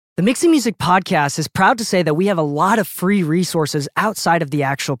The Mixing Music Podcast is proud to say that we have a lot of free resources outside of the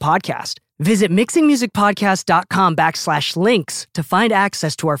actual podcast. Visit mixingmusicpodcast.com/links to find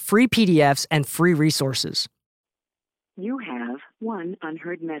access to our free PDFs and free resources. You have one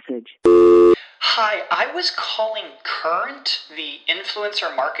unheard message. Hi, I was calling Current, the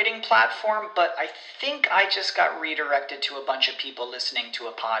influencer marketing platform, but I think I just got redirected to a bunch of people listening to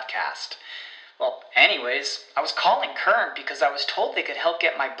a podcast. Well, anyways, I was calling Current because I was told they could help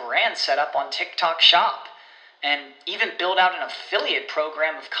get my brand set up on TikTok Shop and even build out an affiliate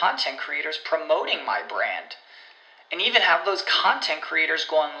program of content creators promoting my brand. And even have those content creators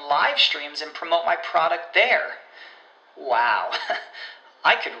go on live streams and promote my product there. Wow,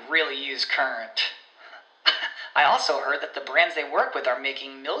 I could really use Current. I also heard that the brands they work with are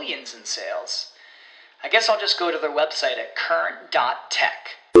making millions in sales. I guess I'll just go to their website at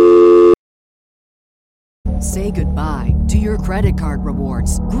current.tech. Say goodbye to your credit card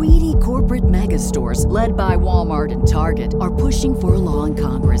rewards. Greedy corporate mega stores, led by Walmart and Target, are pushing for a law in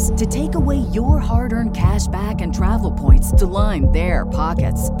Congress to take away your hard-earned cash back and travel points to line their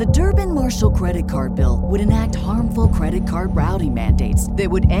pockets. The Durbin-Marshall credit card bill would enact harmful credit card routing mandates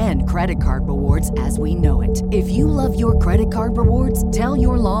that would end credit card rewards as we know it. If you love your credit card rewards, tell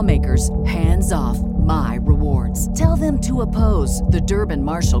your lawmakers, hands off my rewards. Tell them to oppose the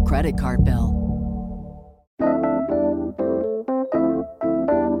Durbin-Marshall credit card bill.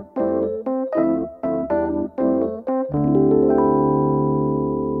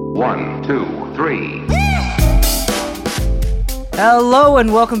 One, two, three. Hello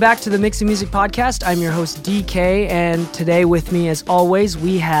and welcome back to the Mixing Music Podcast. I'm your host DK, and today with me, as always,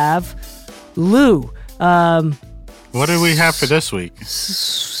 we have Lou. What do we have for this week?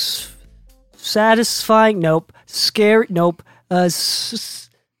 Satisfying? Nope. Scary? Nope. I'm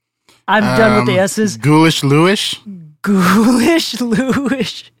done with the S's. Ghoulish Louish? Ghoulish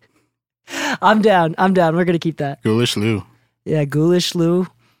Louish. I'm down. We're going to keep that. Ghoulish Lou. Yeah, Ghoulish Lou.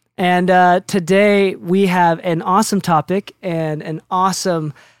 And today we have an awesome topic and an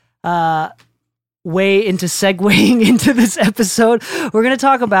awesome way into segueing into this episode. We're going to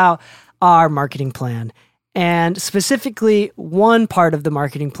talk about our marketing plan, and specifically one part of the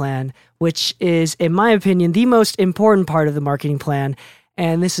marketing plan, which is, in my opinion, the most important part of the marketing plan.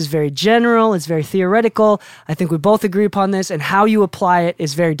 And this is very general. It's very theoretical. I think we both agree upon this, and how you apply it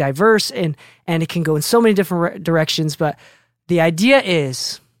is very diverse, and it can go in so many different directions. But the idea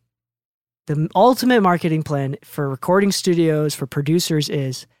is, the ultimate marketing plan for recording studios, for producers,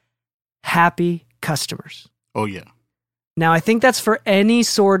 is happy customers. Oh, yeah. Now, I think that's for any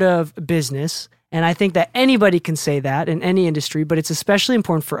sort of business, and I think that anybody can say that in any industry, but it's especially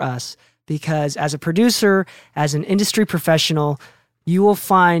important for us because as a producer, as an industry professional, you will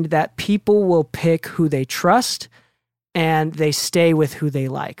find that people will pick who they trust and they stay with who they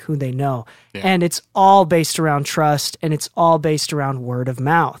like, who they know. Yeah. And it's all based around trust, and it's all based around word of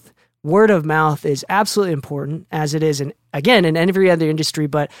mouth. Word of mouth is absolutely important, as it is in every other industry,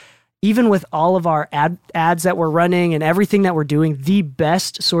 but even with all of our ads that we're running and everything that we're doing, the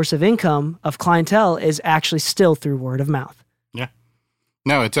best source of income of clientele is actually still through word of mouth. Yeah.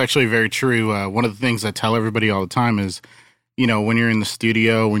 No, it's actually very true. One of the things I tell everybody all the time is, when you're in the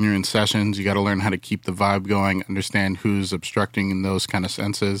studio, when you're in sessions, you got to learn how to keep the vibe going, understand who's obstructing in those kind of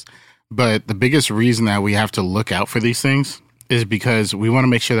senses. But the biggest reason that we have to look out for these things is because we want to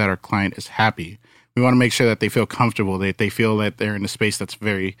make sure that our client is happy. We want to make sure that they feel comfortable, that they feel that they're in a space that's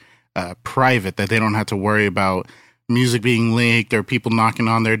very private, that they don't have to worry about music being leaked or people knocking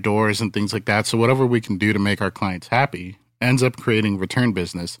on their doors and things like that. So whatever we can do to make our clients happy ends up creating return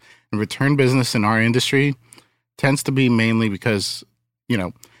business. And return business in our industry tends to be mainly because,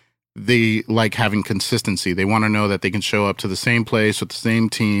 they like having consistency. They want to know that they can show up to the same place with the same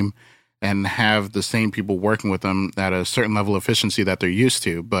team and have the same people working with them at a certain level of efficiency that they're used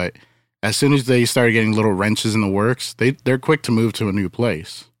to. But as soon as they start getting little wrenches in the works, they're quick to move to a new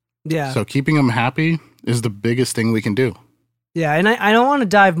place. Yeah. So keeping them happy is the biggest thing we can do. Yeah, and I don't want to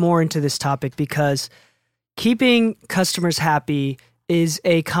dive more into this topic because keeping customers happy is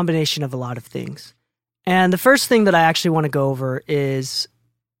a combination of a lot of things. And the first thing that I actually want to go over is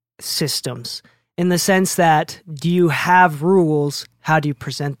systems, in the sense that, do you have rules? How do you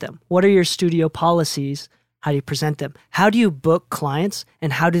present them? What are your studio policies? How do you present them? How do you book clients,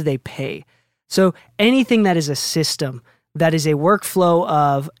 and how do they pay? So anything that is a system, that is a workflow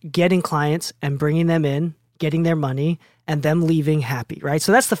of getting clients and bringing them in, getting their money, and them leaving happy, right?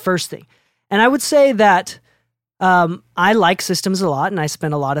 So that's the first thing. And I would say that I like systems a lot, and I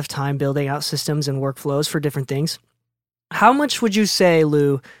spend a lot of time building out systems and workflows for different things. How much would you say,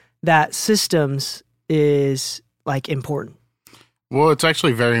 Lou, that systems is important? Well, it's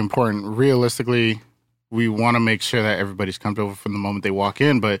actually very important. Realistically, we want to make sure that everybody's comfortable from the moment they walk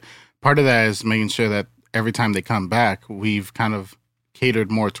in, but part of that is making sure that every time they come back, we've kind of catered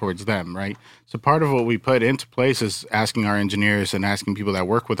more towards them, right? So part of what we put into place is asking our engineers and asking people that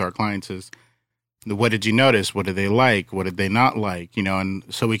work with our clients is, what did you notice? What did they like? What did they not like? You know, and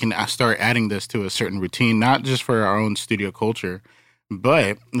so we can start adding this to a certain routine, not just for our own studio culture,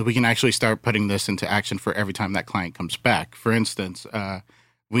 but we can actually start putting this into action for every time that client comes back. For instance,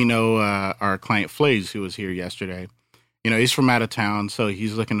 we know our client Flays, who was here yesterday. You know, he's from out of town, so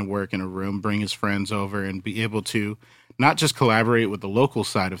he's looking to work in a room, bring his friends over, and be able to not just collaborate with the local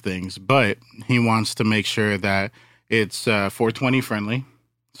side of things, but he wants to make sure that it's 420 friendly.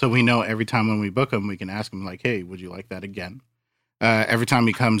 So we know every time when we book him, we can ask him, like, hey, would you like that again? Every time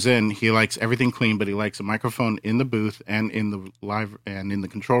he comes in, he likes everything clean, but he likes a microphone in the booth and in the live and in the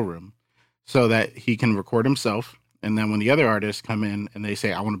control room so that he can record himself. And then when the other artists come in and they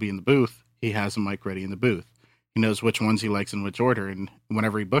say, I want to be in the booth, he has a mic ready in the booth. He knows which ones he likes in which order. And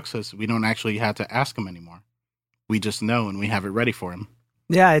whenever he books us, we don't actually have to ask him anymore. We just know and we have it ready for him.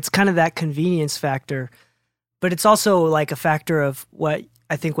 Yeah, it's kind of that convenience factor. But it's also like a factor of what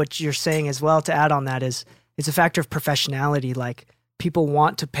I think what you're saying as well to add on that is it's a factor of professionality. Like people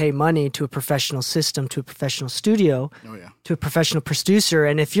want to pay money to a professional system, to a professional studio, to a professional producer.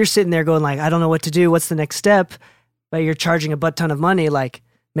 And if you're sitting there going like, I don't know what to do, what's the next step? But you're charging a butt ton of money, like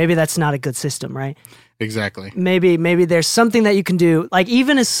maybe that's not a good system, right? Exactly. Maybe there's something that you can do, like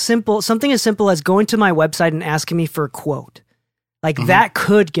even something as simple as going to my website and asking me for a quote. Like that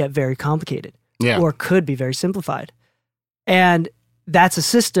could get very complicated or could be very simplified. And that's a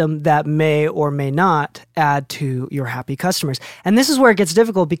system that may or may not add to your happy customers. And this is where it gets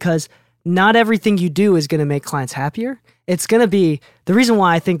difficult because not everything you do is going to make clients happier. It's going to be the reason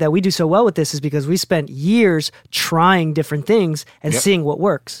why I think that we do so well with this is because we spent years trying different things and seeing what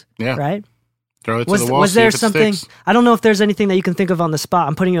works. Yeah. Right? Throw it to the wall. Was see there if it something? sticks. I don't know if there's anything that you can think of on the spot.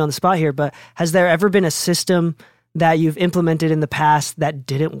 I'm putting you on the spot here, but has there ever been a system that you've implemented in the past that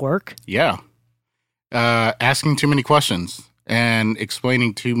didn't work? Yeah. Asking too many questions and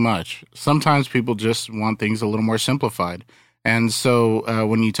explaining too much. Sometimes people just want things a little more simplified. And so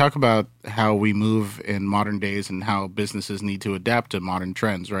when you talk about how we move in modern days and how businesses need to adapt to modern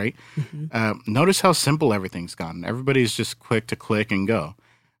trends, right? Notice how simple everything's gotten. Everybody's just quick to click and go.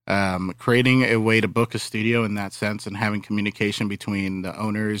 Creating a way to book a studio in that sense and having communication between the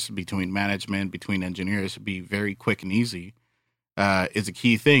owners, between management, between engineers be very quick and easy is a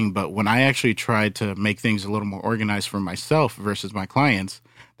key thing. But when I actually tried to make things a little more organized for myself versus my clients,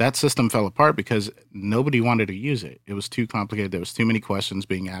 that system fell apart because nobody wanted to use it. It was too complicated. There was too many questions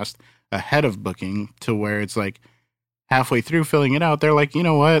being asked ahead of booking to where it's like halfway through filling it out, they're like, you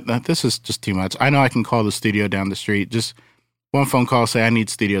know what, this is just too much. I know I can call the studio down the street, just one phone call, say I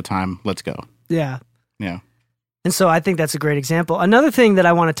need studio time, let's go. Yeah. Yeah. And so I think that's a great example. Another thing that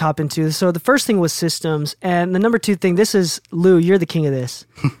I want to top into, so the first thing was systems, and the number two thing, this is, Lou, you're the king of this.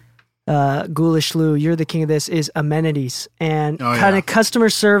 Ghoulish Lou, you're the king of this, is amenities and kind of customer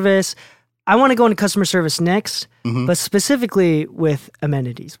service. I want to go into customer service next, but specifically with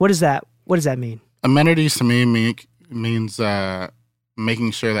amenities. What does that mean? Amenities to me means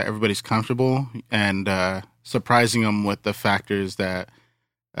making sure that everybody's comfortable and surprising them with the factors that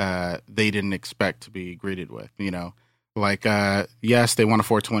they didn't expect to be greeted with, you know, like, yes, they want a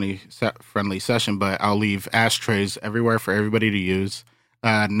 420 friendly session, but I'll leave ashtrays everywhere for everybody to use.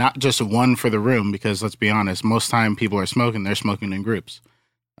 Not just one for the room, because let's be honest, most time people are smoking, they're smoking in groups.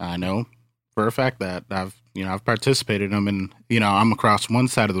 I know for a fact that I've participated in them and, you know, I'm across one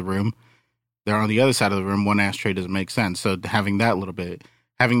side of the room. They're on the other side of the room. One ashtray doesn't make sense. So having that little bit,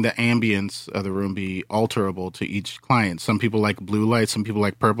 having the ambience of the room be alterable to each client. Some people like blue lights, some people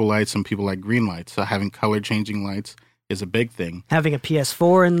like purple lights, some people like green lights. So having color changing lights is a big thing. Having a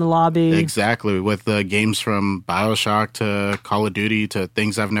PS4 in the lobby. Exactly. With games from BioShock to Call of Duty to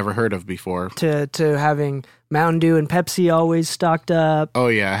things I've never heard of before. To having Mountain Dew and Pepsi always stocked up. Oh,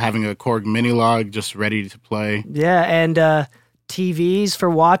 yeah. Having a Korg mini log just ready to play. Yeah. And TVs for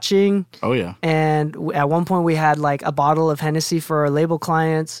watching. Oh, yeah. And at one point we had like a bottle of Hennessy for our label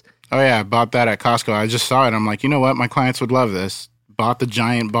clients. Oh, yeah. I bought that at Costco. I just saw it. I'm like, you know what? My clients would love this. Bought the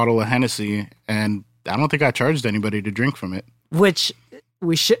giant bottle of Hennessy, and I don't think I charged anybody to drink from it. Which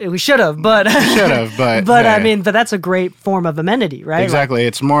we should have, but but but hey. I mean, but that's a great form of amenity, right? Exactly.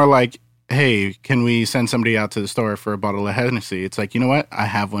 It's more like, hey, can we send somebody out to the store for a bottle of Hennessy? It's like, you know what? I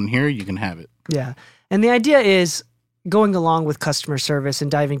have one here. You can have it. Yeah. And the idea is going along with customer service and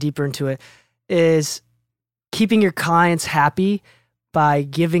diving deeper into it is keeping your clients happy by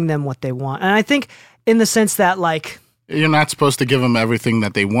giving them what they want. And I think in the sense that like You're not supposed to give them everything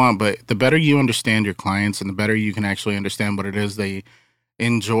that they want, but the better you understand your clients and the better you can actually understand what it is they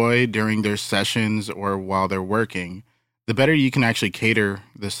enjoy during their sessions or while they're working, the better you can actually cater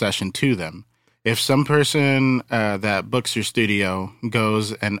the session to them. If some person that books your studio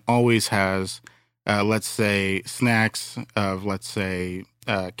goes and always has, let's say, snacks of, let's say,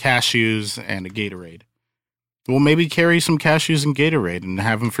 cashews and a Gatorade, well, maybe carry some cashews and Gatorade and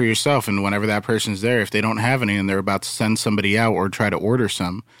have them for yourself. And whenever that person's there, if they don't have any and they're about to send somebody out or try to order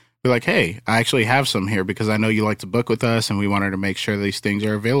some, be like, hey, I actually have some here because I know you like to book with us and we wanted to make sure these things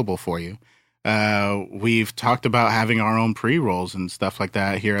are available for you. We've talked about having our own pre-rolls and stuff like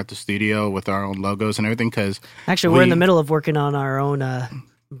that here at the studio with our own logos and everything. Because actually, we're in the middle of working on our own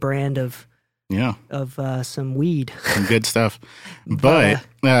brand of some weed. Some good stuff. But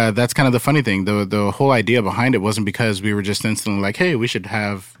that's kind of the funny thing. The whole idea behind it wasn't because we were just instantly like, hey, we should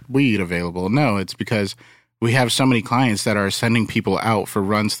have weed available. No, it's because we have so many clients that are sending people out for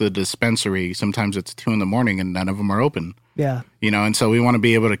runs to the dispensary. Sometimes it's 2 a.m. and none of them are open. Yeah. And so we want to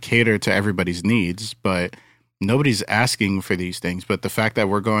be able to cater to everybody's needs, but nobody's asking for these things. But the fact that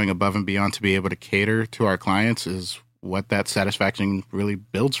we're going above and beyond to be able to cater to our clients is what that satisfaction really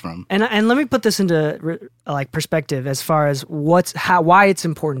builds from. And let me put this into perspective as far as why it's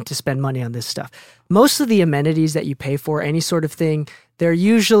important to spend money on this stuff. Most of the amenities that you pay for, any sort of thing, they're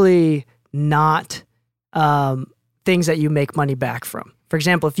usually not things that you make money back from. For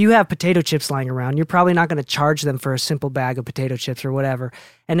example, if you have potato chips lying around, you're probably not going to charge them for a simple bag of potato chips or whatever,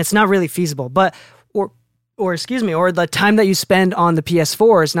 and it's not really feasible. But or the time that you spend on the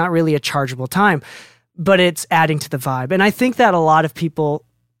PS4 is not really a chargeable time, but it's adding to the vibe. And I think that a lot of people,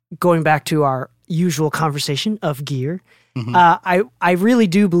 going back to our usual conversation of gear, I really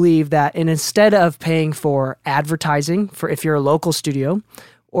do believe that, and instead of paying for advertising for if you're a local studio,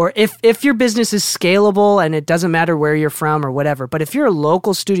 or if your business is scalable and it doesn't matter where you're from or whatever, but if you're a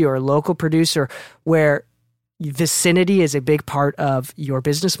local studio or a local producer where vicinity is a big part of your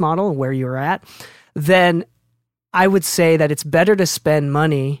business model and where you're at, then I would say that it's better to spend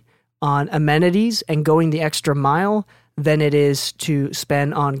money on amenities and going the extra mile than it is to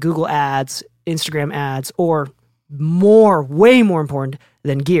spend on Google ads, Instagram ads, or way more important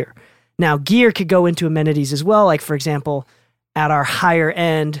than gear. Now, gear could go into amenities as well. Like, for example, at our higher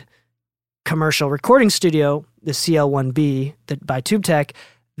end commercial recording studio, the CL1B by TubeTech,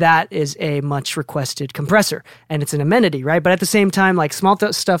 that is a much requested compressor and it's an amenity, right? But at the same time, like small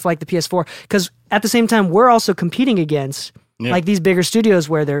stuff like the PS4, because at the same time, we're also competing against like these bigger studios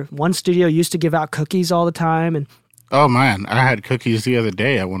where one studio used to give out cookies all the time. And oh man, I had cookies the other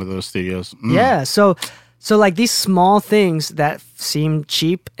day at one of those studios. Yeah. So like these small things that seem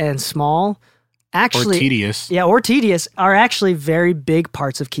cheap and small, actually, or tedious, are actually very big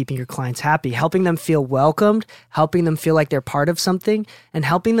parts of keeping your clients happy, helping them feel welcomed, helping them feel like they're part of something, and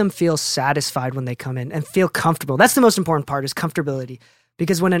helping them feel satisfied when they come in and feel comfortable. That's the most important part, is comfortability.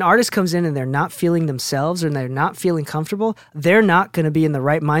 Because when an artist comes in and they're not feeling themselves and they're not feeling comfortable, they're not going to be in the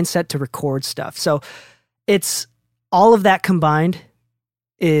right mindset to record stuff. So it's all of that combined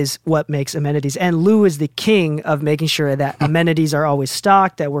is what makes amenities. And Lou is the king of making sure that amenities are always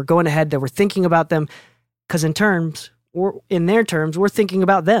stocked, that we're going ahead, that we're thinking about them, because in their terms, we're thinking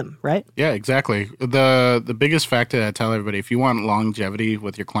about them, right? Yeah, exactly. The biggest factor that I tell everybody, if you want longevity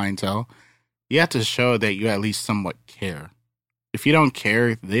with your clientele, you have to show that you at least somewhat care. If you don't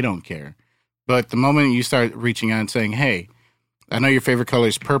care, they don't care. But the moment you start reaching out and saying, hey, I know your favorite color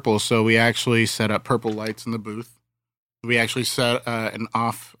is purple, so we actually set up purple lights in the booth. We actually set an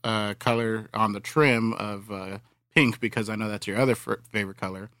off color on the trim of pink because I know that's your other favorite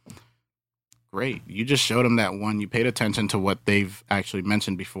color. Great. You just showed them that one. You paid attention to what they've actually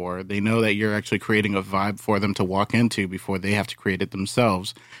mentioned before. They know that you're actually creating a vibe for them to walk into before they have to create it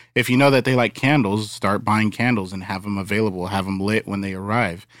themselves. If you know that they like candles, start buying candles and have them available. Have them lit when they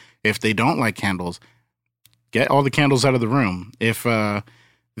arrive. If they don't like candles, get all the candles out of the room. If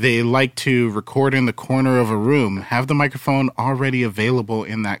they like to record in the corner of a room, have the microphone already available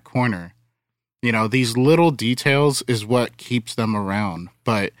in that corner. These little details is what keeps them around.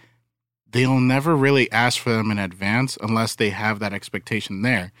 But they'll never really ask for them in advance unless they have that expectation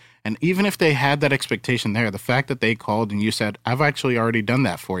there. And even if they had that expectation there, the fact that they called and you said, I've actually already done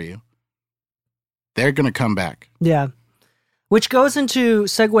that for you, they're going to come back. Yeah. Which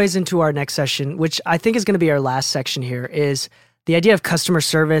segues into our next session, which I think is going to be our last section here, is the idea of customer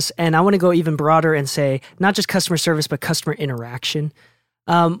service. And I want to go even broader and say not just customer service, but customer interaction.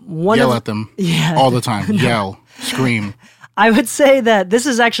 Yell at them all the time. Yell, scream. I would say that this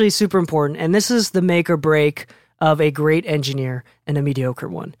is actually super important, and this is the make or break of a great engineer and a mediocre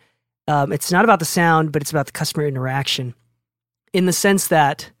one. It's not about the sound, but it's about the customer interaction, in the sense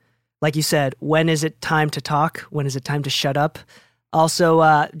that, like you said, when is it time to talk? When is it time to shut up?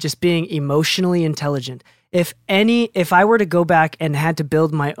 Also, just being emotionally intelligent. If I were to go back and had to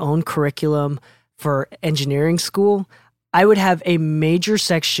build my own curriculum for engineering school, I would have a major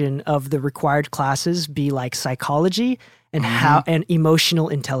section of the required classes be like psychology and and emotional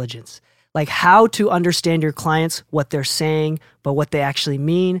intelligence, like how to understand your clients, what they're saying, but what they actually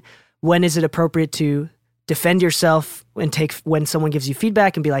mean. When is it appropriate to defend yourself and take when someone gives you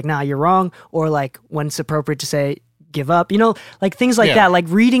feedback and be like, nah, you're wrong, or like when it's appropriate to say, give up, like things like that. Like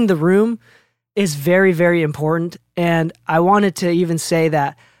reading the room is very, very important. And I wanted to even say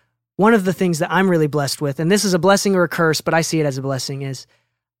that one of the things that I'm really blessed with, and this is a blessing or a curse, but I see it as a blessing, is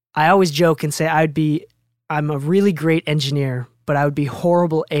I always joke and say I'm a really great engineer, but I would be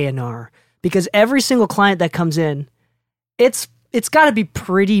horrible A&R, because every single client that comes in, it's got to be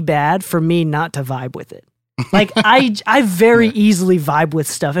pretty bad for me not to vibe with it. Like I very easily vibe with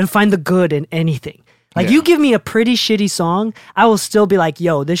stuff and find the good in anything. Like you give me a pretty shitty song, I will still be like,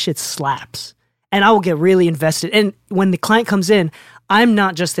 yo, this shit slaps. And I will get really invested. And when the client comes in, I'm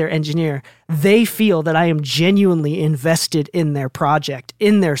not just their engineer. They feel that I am genuinely invested in their project,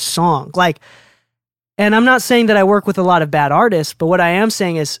 in their song. And I'm not saying that I work with a lot of bad artists, but what I am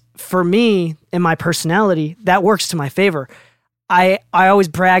saying is, for me and my personality, that works to my favor. I always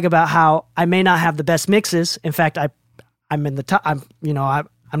brag about how I may not have the best mixes. In fact, I'm in the top.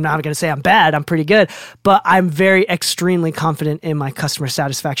 I'm not going to say I'm bad. I'm pretty good, but I'm very extremely confident in my customer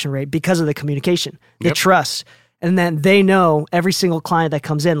satisfaction rate because of the communication, the trust. And then they know every single client that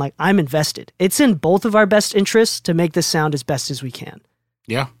comes in, like, I'm invested. It's in both of our best interests to make this sound as best as we can.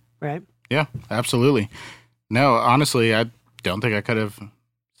 Yeah. Right? Yeah, absolutely. No, honestly, I don't think I could have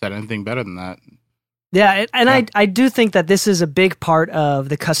said anything better than that. Yeah, and I do think that this is a big part of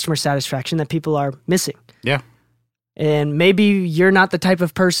the customer satisfaction that people are missing. Yeah. And maybe you're not the type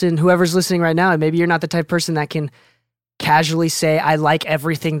of person, whoever's listening right now, and maybe you're not the type of person that can casually say, I like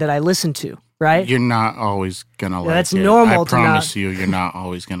everything that I listen to. Right? You're not always going to like it. That's normal. I promise you, you're not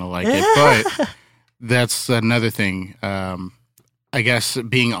always going to like it. But that's another thing. I guess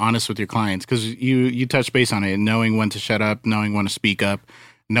being honest with your clients, because you touch base on it, knowing when to shut up, knowing when to speak up,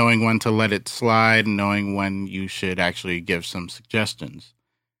 knowing when to let it slide, knowing when you should actually give some suggestions.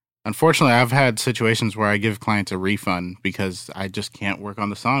 Unfortunately, I've had situations where I give clients a refund because I just can't work on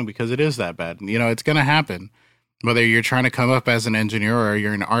the song because it is that bad. It's going to happen. Whether you're trying to come up as an engineer or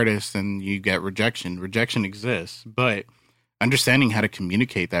you're an artist and you get rejection exists. But understanding how to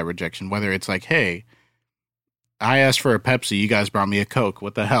communicate that rejection, whether it's like, hey, I asked for a Pepsi, you guys brought me a Coke.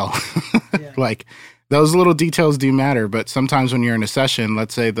 What the hell? Yeah. Like, those little details do matter. But sometimes when you're in a session,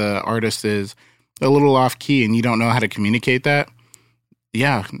 let's say the artist is a little off key and you don't know how to communicate that.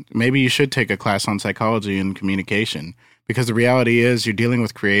 Yeah, maybe you should take a class on psychology and communication. Because the reality is you're dealing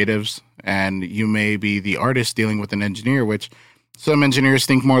with creatives and you may be the artist dealing with an engineer, which some engineers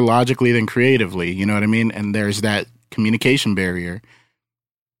think more logically than creatively. You know what I mean? And there's that communication barrier.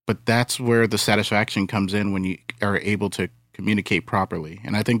 But that's where the satisfaction comes in when you are able to communicate properly.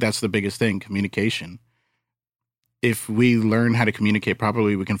 And I think that's the biggest thing, communication. If we learn how to communicate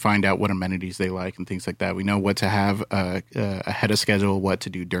properly, we can find out what amenities they like and things like that. We know what to have ahead of schedule, what to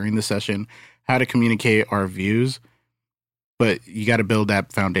do during the session, how to communicate our views. But you got to build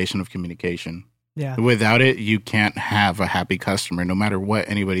that foundation of communication. Yeah. Without it, you can't have a happy customer, no matter what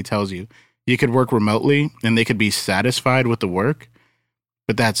anybody tells you. You could work remotely, and they could be satisfied with the work,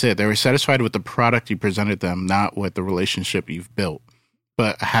 but that's it. They were satisfied with the product you presented them, not with the relationship you've built.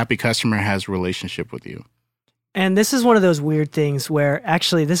 But a happy customer has a relationship with you. And this is one of those weird things where,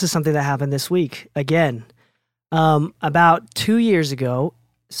 actually, this is something that happened this week. Again, about 2 years ago,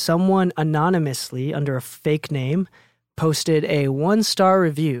 someone anonymously, under a fake name, posted a 1-star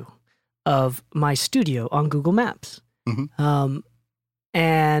review of my studio on Google Maps. Mm-hmm.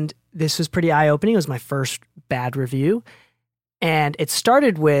 And this was pretty eye-opening. It was my first bad review. And it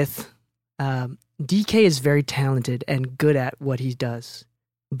started with, DK is very talented and good at what he does.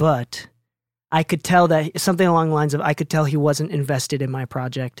 But I could tell that something along the lines of, I could tell he wasn't invested in my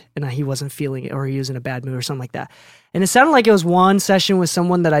project and he wasn't feeling it, or he was in a bad mood or something like that. And it sounded like it was one session with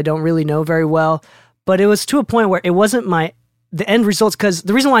someone that I don't really know very well. But it was to a point where it wasn't the end results, because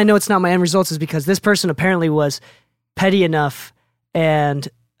the reason why I know it's not my end results is because this person apparently was petty enough and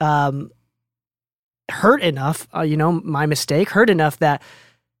hurt enough, my mistake, hurt enough that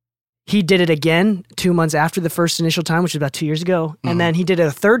he did it again 2 months after the first initial time, which was about 2 years ago. Mm-hmm. And then he did it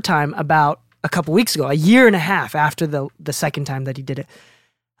a third time about a couple weeks ago, a year and a half after the second time that he did it,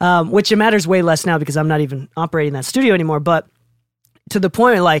 which it matters way less now because I'm not even operating that studio anymore. But to the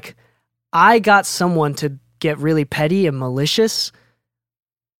point, like, I got someone to get really petty and malicious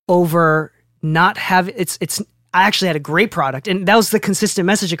over not having I actually had a great product, and that was the consistent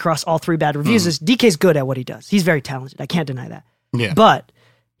message across all 3 bad reviews is DK's good at what he does. He's very talented. I can't deny that. Yeah. But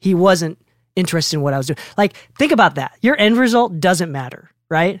he wasn't interested in what I was doing. Like, think about that. Your end result doesn't matter,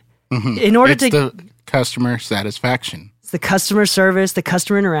 right? In order it's the customer satisfaction. It's the customer service, the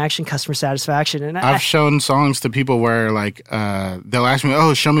customer interaction, customer satisfaction. And I've shown songs to people where like they'll ask me,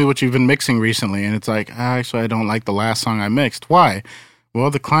 "Oh, show me what you've been mixing recently," and it's like, actually, I don't like the last song I mixed. Why? Well,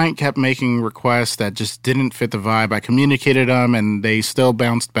 the client kept making requests that just didn't fit the vibe. I communicated them, and they still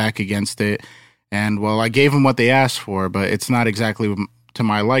bounced back against it. And, well, I gave them what they asked for, but it's not exactly to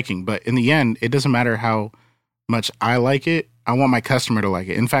my liking. But in the end, it doesn't matter how much I like it. I want my customer to like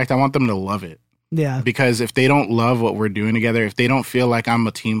it. In fact, I want them to love it. Yeah. Because if they don't love what we're doing together, if they don't feel like I'm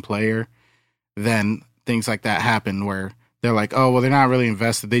a team player, then things like that happen where they're like, oh, well, they're not really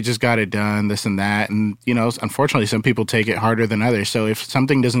invested. They just got it done, this and that. And, you know, unfortunately, some people take it harder than others. So if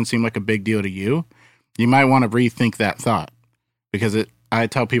something doesn't seem like a big deal to you, you might want to rethink that thought. Because I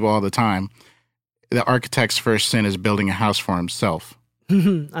tell people all the time, the architect's first sin is building a house for himself.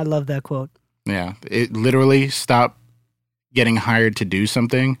 I love that quote. Yeah. It literally stop getting hired to do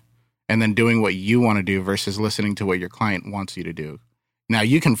something and then doing what you want to do versus listening to what your client wants you to do. Now,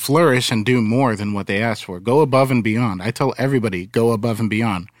 you can flourish and do more than what they asked for. Go above and beyond. I tell everybody, go above and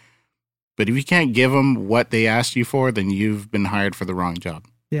beyond. But if you can't give them what they asked you for, then you've been hired for the wrong job.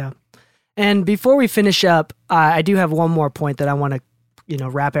 Yeah. And before we finish up, I do have one more point that I want to,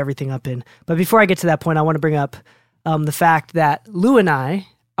 wrap everything up in. But before I get to that point, I want to bring up the fact that Lou and I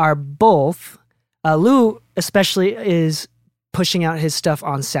are both, Lou especially is pushing out his stuff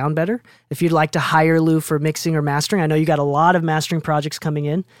on SoundBetter. If you'd like to hire Lou for mixing or mastering, I know you got a lot of mastering projects coming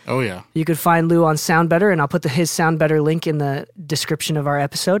in. Oh, yeah. You could find Lou on SoundBetter, and I'll put his SoundBetter link in the description of our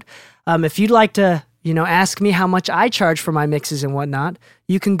episode. If you'd like to, ask me how much I charge for my mixes and whatnot,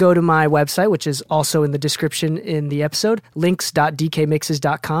 you can go to my website, which is also in the description in the episode,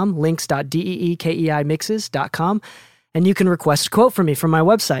 links.dkmixes.com, links.deekeimixes.com, and you can request a quote from me from my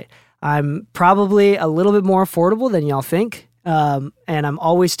website. I'm probably a little bit more affordable than y'all think. And I'm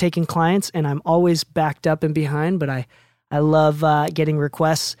always taking clients, and I'm always backed up and behind, but I love getting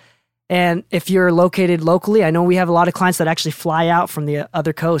requests. And if you're located locally, I know we have a lot of clients that actually fly out from the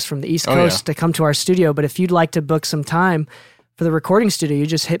other coast, from the East Coast to come to our studio. But if you'd like to book some time for the recording studio, you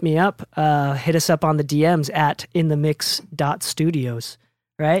just hit me up, hit us up on the DMs at inthemix.studios,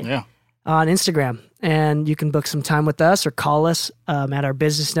 right? Yeah. On Instagram. And you can book some time with us or call us at our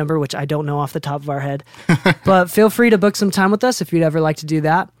business number, which I don't know off the top of our head. But feel free to book some time with us if you'd ever like to do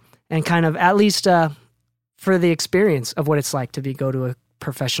that, and kind of at least for the experience of what it's like to go to a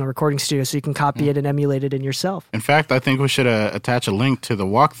professional recording studio so you can copy it and emulate it in yourself. In fact, I think we should attach a link to the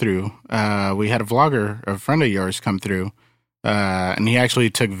walkthrough. We had a vlogger, a friend of yours, come through, and he actually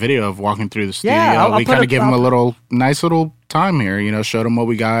took video of walking through the studio. Yeah, we kind of gave him a nice little time here, showed him what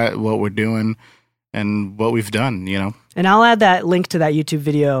we got, what we're doing, and what we've done, And I'll add that link to that YouTube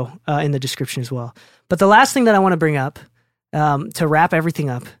video in the description as well. But the last thing that I want to bring up to wrap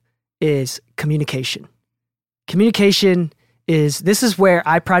everything up is communication. Communication this is where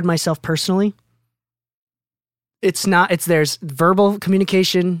I pride myself personally. There's verbal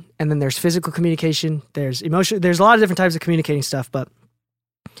communication, and then there's physical communication, there's emotion, there's a lot of different types of communicating stuff, but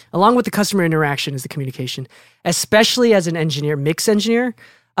along with the customer interaction is the communication, especially as an engineer, mix engineer.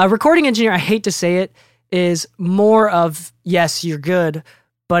 A recording engineer, I hate to say it, is more of, yes, you're good,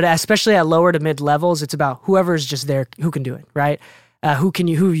 but especially at lower to mid levels, it's about whoever's just there who can do it, right? Who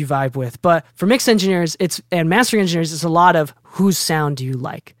you vibe with. But for mix engineers, and mastering engineers, it's a lot of whose sound do you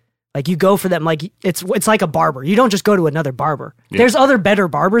like? Like you go for them, like it's like a barber. You don't just go to another barber. Yeah. There's other better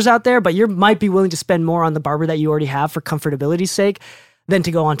barbers out there, but you might be willing to spend more on the barber that you already have for comfortability's sake than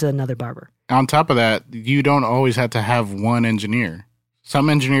to go on to another barber. On top of that, you don't always have to have one engineer. Some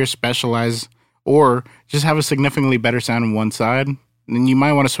engineers specialize or just have a significantly better sound on one side, and you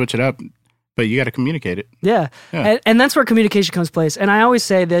might want to switch it up, but you got to communicate it. Yeah. And that's where communication comes place. And I always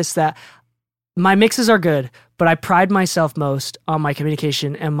say this, that my mixes are good, but I pride myself most on my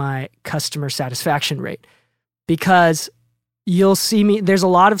communication and my customer satisfaction rate, because you'll see me, there's a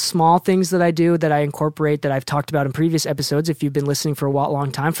lot of small things that I do that I incorporate that I've talked about in previous episodes if you've been listening for a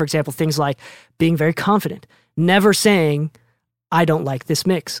long time. For example, things like being very confident, never saying, I don't like this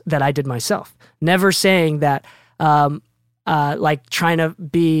mix that I did myself. Never saying that, like trying to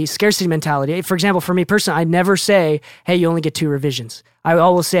be scarcity mentality. For example, for me personally, I never say, hey, you only get 2 revisions. I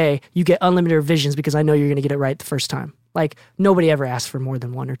always say you get unlimited revisions because I know you're going to get it right the first time. Like nobody ever asks for more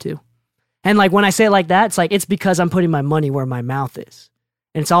than 1 or 2. And like when I say it like that, it's because I'm putting my money where my mouth is.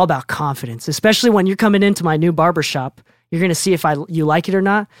 And it's all about confidence, especially when you're coming into my new barber shop. You're going to see if you like it or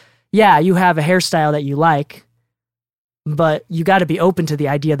not. Yeah, you have a hairstyle that you like, but you got to be open to the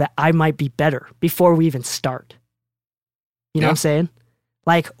idea that I might be better before we even start. You know what I'm saying?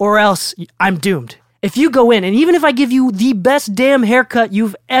 Like, or else I'm doomed. If you go in, and even if I give you the best damn haircut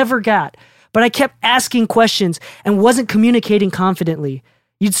you've ever got, but I kept asking questions and wasn't communicating confidently,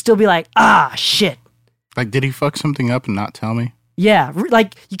 you'd still be like, shit. Like, did he fuck something up and not tell me? Yeah,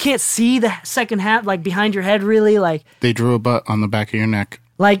 like, you can't see the second half, like, behind your head, really, like... They drew a butt on the back of your neck.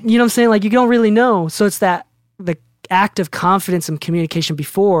 Like, you know what I'm saying? Like, you don't really know. So it's the act of confidence and communication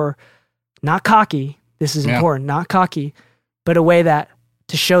before, not cocky, this is important, not cocky, but a way that,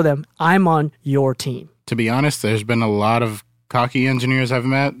 to show them, I'm on your team. To be honest, there's been a lot of cocky engineers I've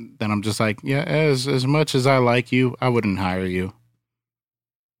met that I'm just like, yeah, as much as I like you, I wouldn't hire you.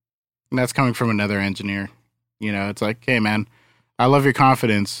 And that's coming from another engineer. You know, it's like, hey, man, I love your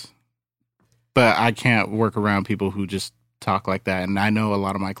confidence, but I can't work around people who just talk like that. And I know a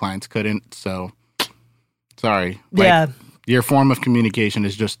lot of my clients couldn't, so sorry. Like, your form of communication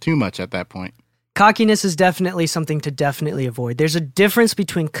is just too much at that point. Cockiness is definitely something to definitely avoid. There's a difference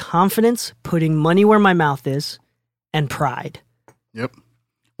between confidence, putting money where my mouth is, and pride. Yep.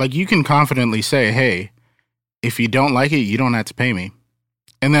 Like, you can confidently say, hey, if you don't like it, you don't have to pay me.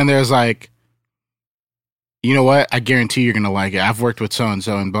 And then there's like, you know what? I guarantee you're going to like it. I've worked with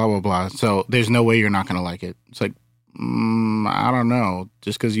so-and-so and blah, blah, blah. So there's no way you're not going to like it. It's like, I don't know.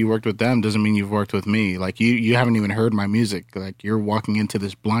 Just because you worked with them doesn't mean you've worked with me. Like, you haven't even heard my music. Like, you're walking into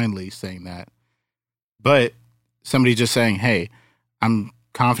this blindly saying that. But somebody just saying, hey, I'm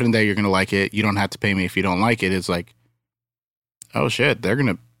confident that you're going to like it. You don't have to pay me if you don't like it. It's like, oh, shit.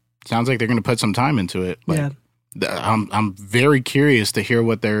 Sounds like they're going to put some time into it. Like, I'm very curious to hear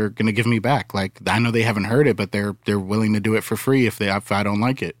what they're going to give me back. Like, I know they haven't heard it, but they're willing to do it for free if I don't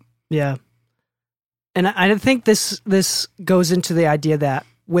like it. Yeah. And I think this goes into the idea that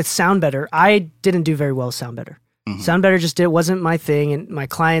with SoundBetter, I didn't do very well with SoundBetter. Mm-hmm. SoundBetter just wasn't my thing. And my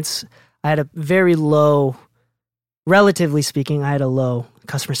clients, I had a very low, relatively speaking, I had a low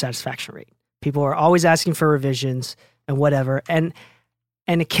customer satisfaction rate. People were always asking for revisions and whatever. And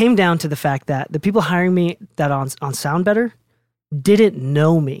it came down to the fact that the people hiring me that on SoundBetter didn't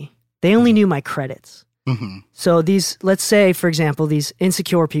know me. They only knew my credits. Mm-hmm. So these, let's say, for example, these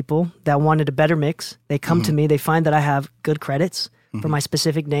insecure people that wanted a better mix, they come to me, they find that I have good credits for my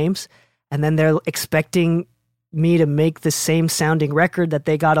specific names, and then they're expecting me to make the same sounding record that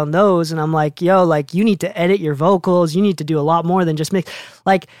they got on those. And I'm like, yo, like, you need to edit your vocals. You need to do a lot more than just mix.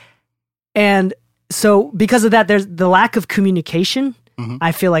 Like, and so because of that, there's the lack of communication.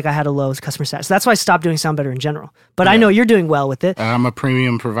 I feel like I had a low customer sat. So that's why I stopped doing SoundBetter in general. But I know you're doing well with it. I'm a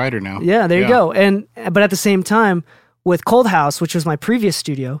premium provider now. Yeah, there you go. But at the same time, with Cold House, which was my previous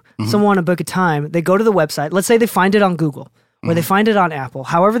studio, someone want to book a time, they go to the website. Let's say they find it on Google or they find it on Apple.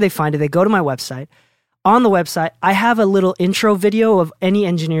 However they find it, they go to my website. On the website, I have a little intro video of any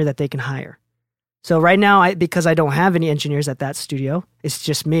engineer that they can hire. So right now, because I don't have any engineers at that studio, it's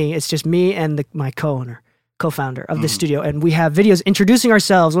just me. It's just me and my co-founder of the studio, and we have videos introducing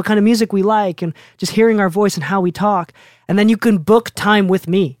ourselves, what kind of music we like, and just hearing our voice and how we talk. And then you can book time with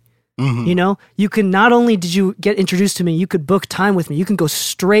me. You know, you can, not only did you get introduced to me, you could book time with me. You can go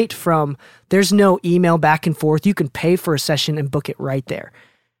straight from, there's no email back and forth. You can pay for a session and book it right there.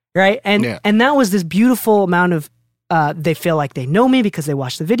 Right. And that was this beautiful amount of, they feel like they know me because they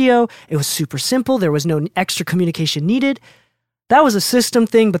watched the video. It was super simple. There was no extra communication needed. That was a system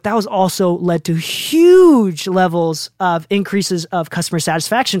thing, but that was also led to huge levels of increases of customer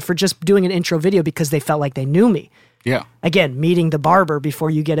satisfaction for just doing an intro video because they felt like they knew me. Yeah. Again, meeting the barber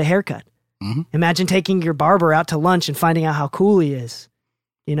before you get a haircut. Imagine taking your barber out to lunch and finding out how cool he is,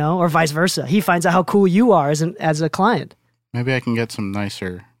 you know, or vice versa. He finds out how cool you are as a client. Maybe I can get some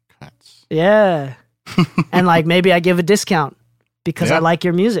nicer cuts. Yeah. And like maybe I give a discount because I like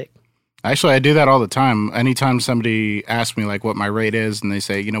your music. Actually, I do that all the time. Anytime somebody asks me like what my rate is and they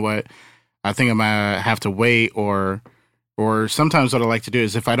say, you know what, I think I might have to wait, or sometimes what I like to do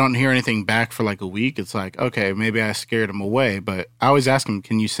is if I don't hear anything back for like a week, it's like, okay, maybe I scared them away. But I always ask them,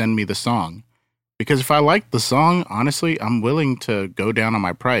 can you send me the song? Because if I like the song, honestly, I'm willing to go down on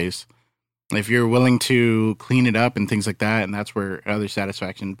my price. If you're willing to clean it up and things like that, and that's where other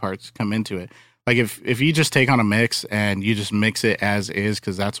satisfaction parts come into it. Like if you just take on a mix and you just mix it as is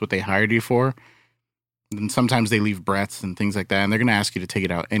because that's what they hired you for, then sometimes they leave breaths and things like that, and they're going to ask you to take it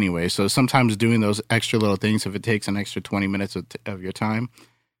out anyway. So sometimes doing those extra little things, if it takes an extra 20 minutes of your time,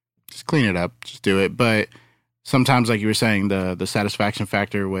 just clean it up, just do it. But sometimes, like you were saying, the satisfaction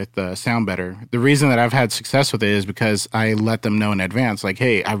factor with sound better. The reason that I've had success with it is because I let them know in advance, like,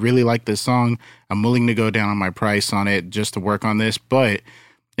 hey, I really like this song. I'm willing to go down on my price on it just to work on this. But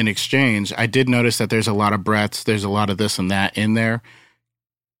in exchange, I did notice that there's a lot of breaths. There's a lot of this and that in there.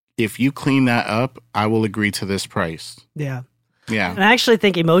 If you clean that up, I will agree to this price. Yeah. Yeah. And I actually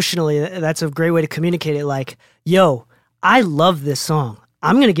think emotionally, that's a great way to communicate it. Like, yo, I love this song.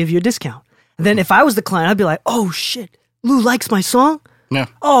 I'm going to give you a discount. And then if I was the client, I'd be like, oh shit, Lou likes my song? Yeah.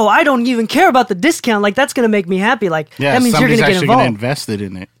 Oh, I don't even care about the discount. Like, that's going to make me happy. Like, Yeah, that means you're going to get somebody's actually involved. invested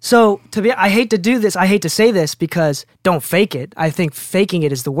in it. So I hate to do this. I hate to say this because don't fake it. I think faking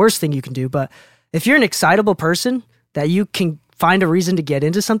it is the worst thing you can do. But if you're an excitable person that you can find a reason to get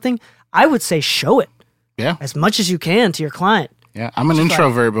into something, I would say show it Yeah. as much as you can to your client. Yeah. I'm an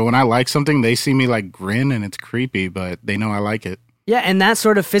introvert, but when I like something, they see me like grin and it's creepy, but they know I like it. Yeah, and that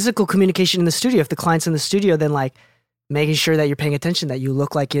sort of physical communication in the studio. If the client's in the studio, then like making sure that you're paying attention, that you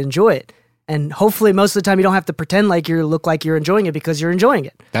look like you enjoy it. And hopefully most of the time you don't have to pretend like you look like you're enjoying it because you're enjoying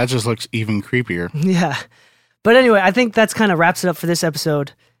it. That just looks even creepier. Yeah. But anyway, I think that's kind of wraps it up for this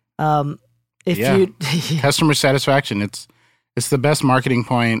episode. Customer satisfaction, it's the best marketing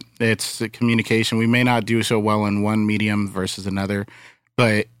point. It's the communication. We may not do so well in one medium versus another,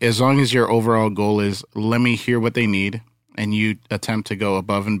 but as long as your overall goal is let me hear what they need, and you attempt to go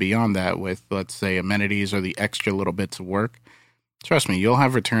above and beyond that with, let's say, amenities or the extra little bits of work, trust me, you'll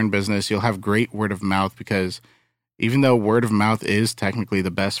have return business. You'll have great word of mouth, because even though word of mouth is technically the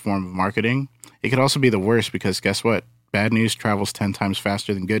best form of marketing, it could also be the worst, because guess what? Bad news travels 10 times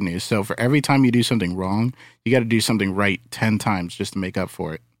faster than good news. So for every time you do something wrong, you got to do something right 10 times just to make up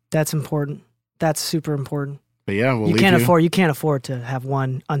for it. That's important. That's super important. But yeah, You can't afford to have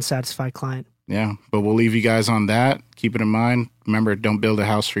one unsatisfied client. Yeah, but we'll leave you guys on that. Keep it in mind. Remember, don't build a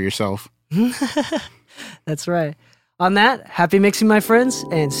house for yourself. That's right. On that, happy mixing, my friends,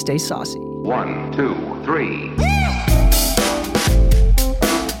 and stay saucy. 1, 2, 3.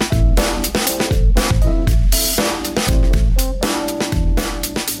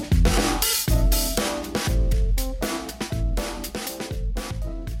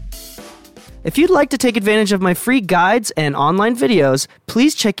 If you'd like to take advantage of my free guides and online videos,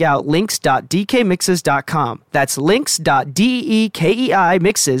 please check out links.dkmixes.com. That's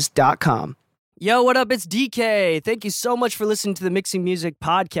links.dekeimixes.com. Yo, what up? It's DK. Thank you so much for listening to the Mixing Music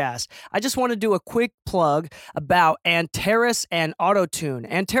Podcast. I just want to do a quick plug about Antares and Auto-Tune.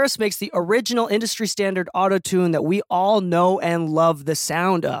 Antares makes the original industry standard auto-tune that we all know and love the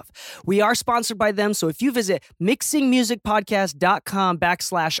sound of. We are sponsored by them, so if you visit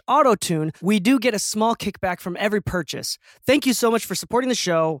mixingmusicpodcast.com/autotune, we do get a small kickback from every purchase. Thank you so much for supporting the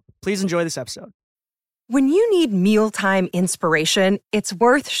show. Please enjoy this episode. When you need mealtime inspiration, it's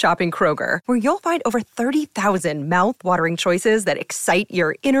worth shopping Kroger, where you'll find over 30,000 mouth-watering choices that excite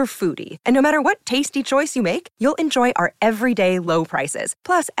your inner foodie. And no matter what tasty choice you make, you'll enjoy our everyday low prices,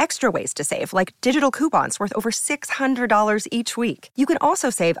 plus extra ways to save, like digital coupons worth over $600 each week. You can also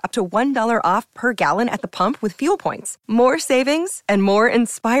save up to $1 off per gallon at the pump with fuel points. More savings and more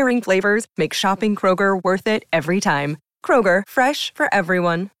inspiring flavors make shopping Kroger worth it every time. Kroger, fresh for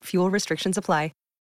everyone. Fuel restrictions apply.